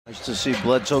Nice to see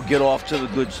Bledsoe get off to the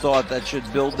good start. That should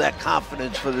build that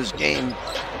confidence for this game.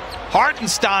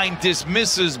 Hartenstein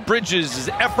dismisses Bridges'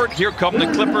 effort. Here come the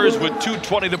Clippers with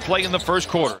 2:20 to play in the first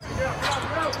quarter.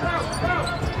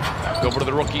 Back over to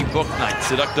the rookie Bouknight.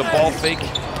 Seductive ball fake.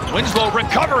 Winslow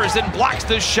recovers and blocks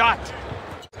the shot.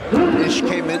 Ish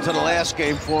came into the last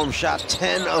game for him, shot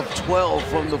 10 of 12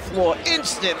 from the floor.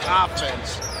 Instant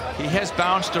offense. He has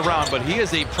bounced around, but he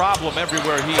is a problem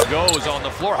everywhere he goes on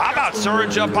the floor. How about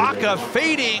Serge Ibaka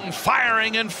fading,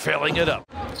 firing, and filling it up?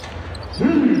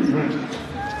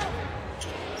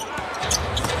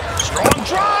 Strong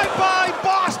drive by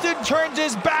Boston, turns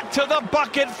his back to the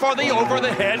bucket for the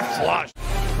over-the-head flush.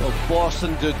 Well,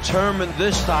 Boston determined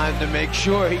this time to make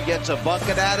sure he gets a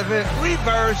bucket out of it.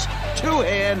 Reverse,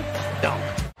 two-hand dunk.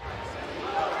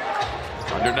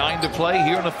 Under 9 to play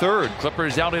here in the third.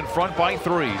 Clippers out in front by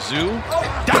 3. Zoo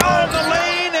down the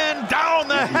lane and down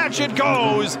the hatch it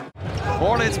goes.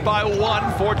 Hornets by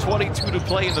 1, 4:22 to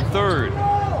play in the third.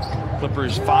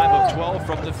 Clippers 5 of 12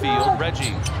 from the field.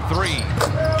 Reggie, 3.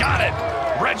 Got it.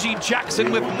 Reggie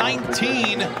Jackson with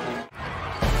 19. The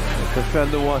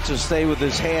defender wants to stay with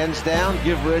his hands down,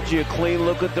 give Reggie a clean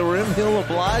look at the rim. He'll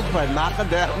oblige by knocking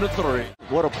down the 3.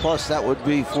 What a plus that would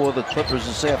be for the Clippers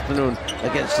this afternoon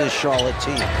against this Charlotte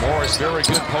team. Morris very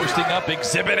good posting up.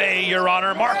 Exhibit A, Your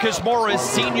Honor. Marcus Morris,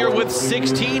 senior with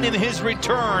 16 in his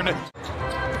return.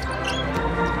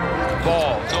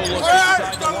 Ball, no look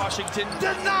inside to Washington.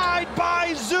 Denied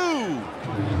by Zoo.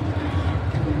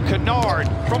 Kennard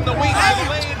from the wing to the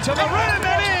lane to the rim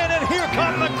and in, and here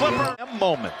come the Clippers. A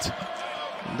moment.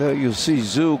 There you see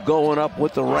Zoo going up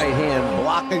with the right hand,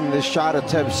 blocking the shot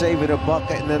attempt, saving a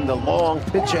bucket, and then the long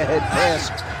pitch ahead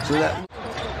pass. So that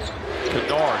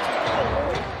Kennard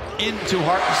into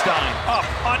Hartenstein, up,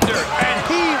 under, and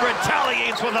he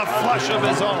retaliates with a flush of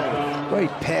his own.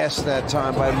 Great pass that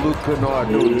time by Luke Kennard.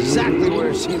 Knew exactly where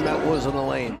his teammate was in the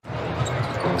lane.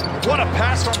 What a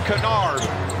pass from Kennard.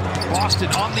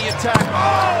 Boston on the attack.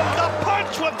 Oh, the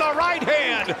punch with the right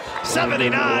hand.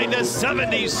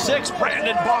 79-76.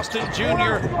 Brandon Boston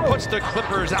Jr. puts the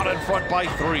Clippers out in front by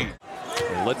 3.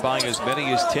 They're led by as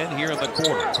many as 10 here in the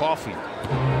corner. Coffey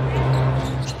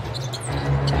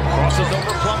crosses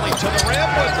over Plumlee to the rim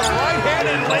with the right hand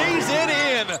and lays it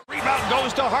in. Rebound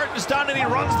goes to Hartenstein and he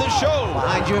runs the show.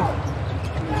 Behind you.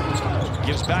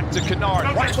 Gives back to Kennard.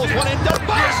 Rifles one into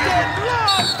Boston.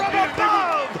 Love from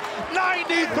above.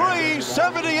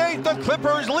 93-78, the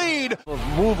Clippers lead.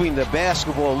 Moving the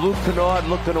basketball, Luke Kennard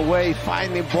looking away,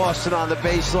 finding Boston on the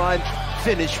baseline,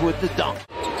 finish with the dunk.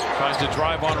 Tries to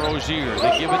drive on Rozier.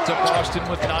 They give it to Boston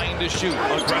with 9 to shoot.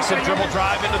 Aggressive dribble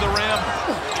drive into the rim.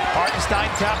 Hartenstein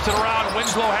taps it around.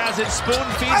 Winslow has it. Spoon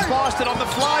feeds Boston on the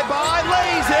flyby.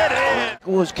 Lays it in.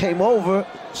 Came over,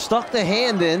 stuck the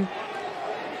hand in.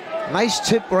 Nice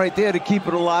tip right there to keep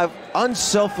it alive.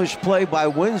 Unselfish play by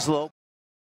Winslow.